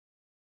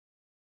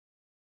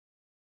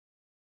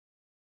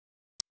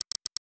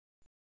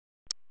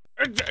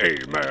It's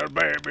email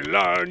baby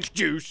lunch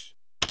juice.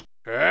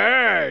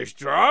 Hey,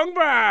 Strong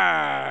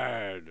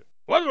Bad!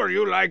 What were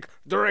you like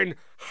during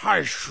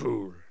high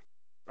school?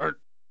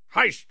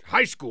 High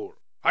school.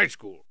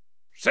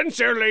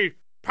 Sincerely,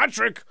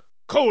 Patrick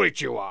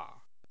Koichiwa.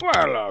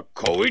 Well,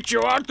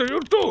 Koichiwa to you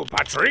too,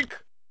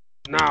 Patrick.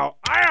 Now,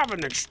 I have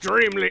an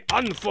extremely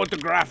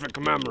unphotographic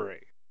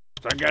memory.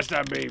 So I guess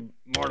that'd be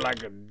more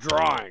like a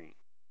drawing.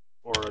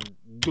 Or a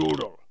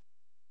doodle.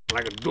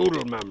 Like a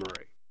doodle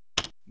memory.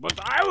 But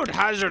I would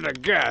hazard a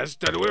guess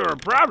that we were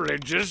probably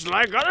just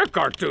like other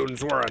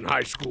cartoons were in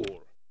high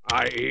school.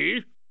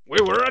 I.e.,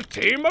 we were a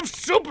team of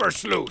super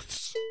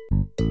sleuths.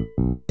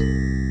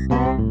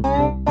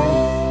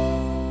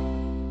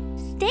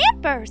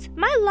 Stampers!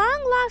 My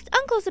long-lost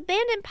uncle's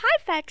abandoned pie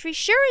factory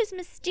sure is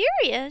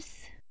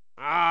mysterious.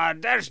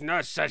 There's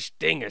no such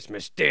thing as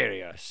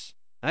mysterious.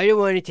 I don't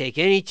want to take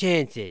any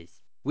chances.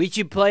 We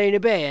should play in a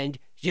band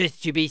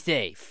just to be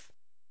safe.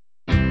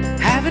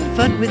 Having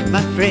fun with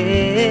my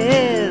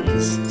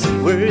friends.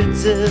 Some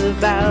words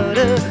about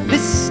a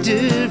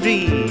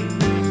mystery.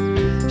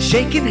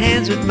 Shaking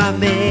hands with my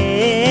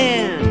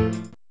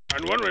man.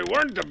 And when we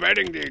weren't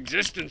debating the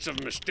existence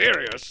of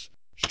Mysterious,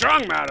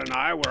 Strongman and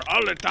I were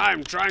all the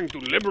time trying to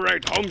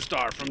liberate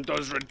Homestar from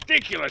those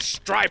ridiculous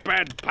striped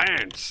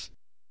pants.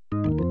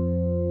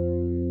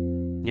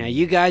 Now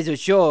you guys are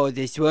sure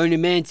this won't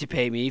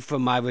emancipate me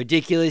from my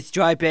ridiculous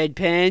striped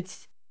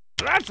pants?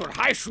 That's what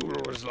high school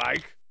was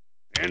like.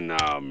 In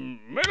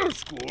middle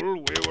school,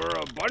 we were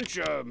a bunch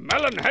of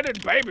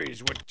melon-headed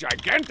babies with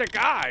gigantic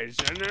eyes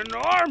and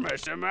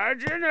enormous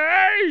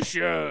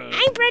imagination.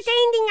 I'm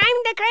pretending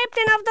I'm the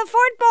captain of the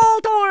football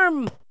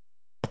dorm.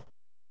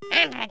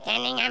 I'm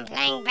pretending I'm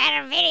playing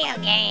better video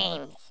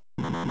games.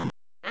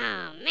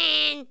 Oh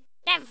man,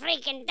 the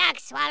freaking duck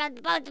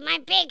swallowed both my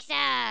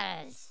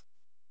pixels.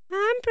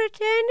 I'm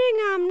pretending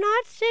I'm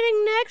not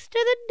sitting next to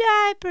the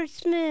diaper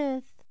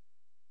smith.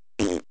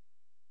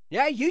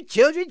 Yeah, you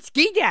children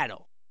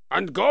skedaddle.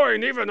 And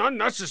going even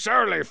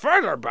unnecessarily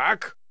further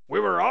back,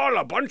 we were all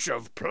a bunch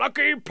of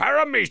plucky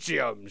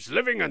parameciums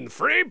living in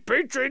free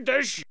Petri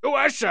dish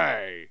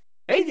USA.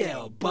 Hey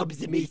there,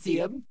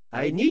 Bubsamecium.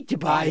 I need to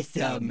buy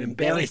some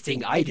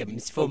embarrassing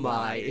items for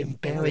my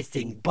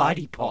embarrassing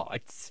body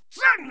parts.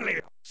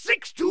 Certainly!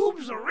 6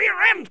 tubes of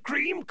rear-end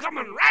cream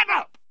coming right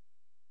up!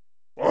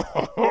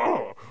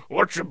 Oh,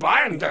 what you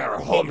buying there,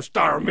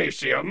 Homestar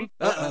Mecium?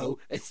 Uh-oh,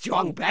 a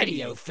strong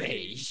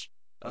badiophage.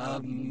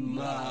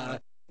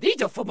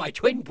 These are for my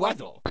twin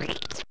brother.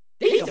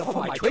 These are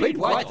for my twin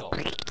brother.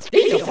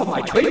 These are for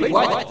my twin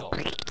brother.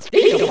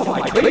 These are for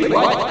my twin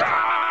brother.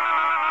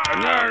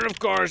 And then, of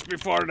course,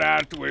 before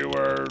that, we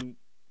were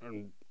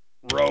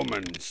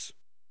Romans.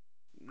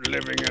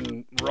 Living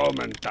in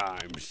Roman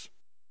times.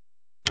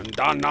 And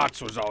Don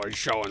Knotts was always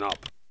showing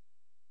up.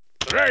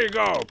 So there you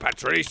go,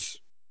 Patrice.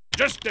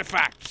 Just the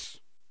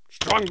facts.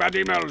 Strong Bad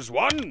Emails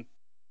 1,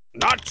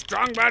 not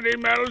Strong Bad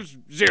Emails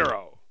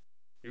 0.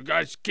 You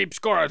guys keep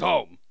score at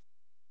home.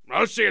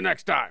 I'll see you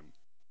next time.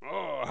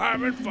 Oh,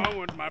 having fun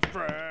with my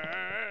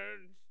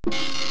friends.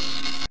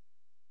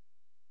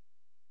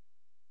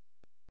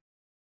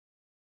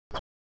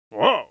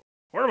 Whoa,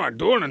 what am I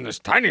doing in this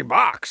tiny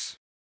box?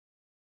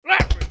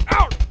 Let me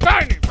out,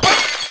 tiny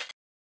box!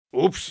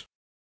 Oops.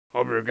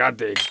 Hope you got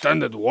the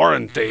extended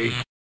warranty.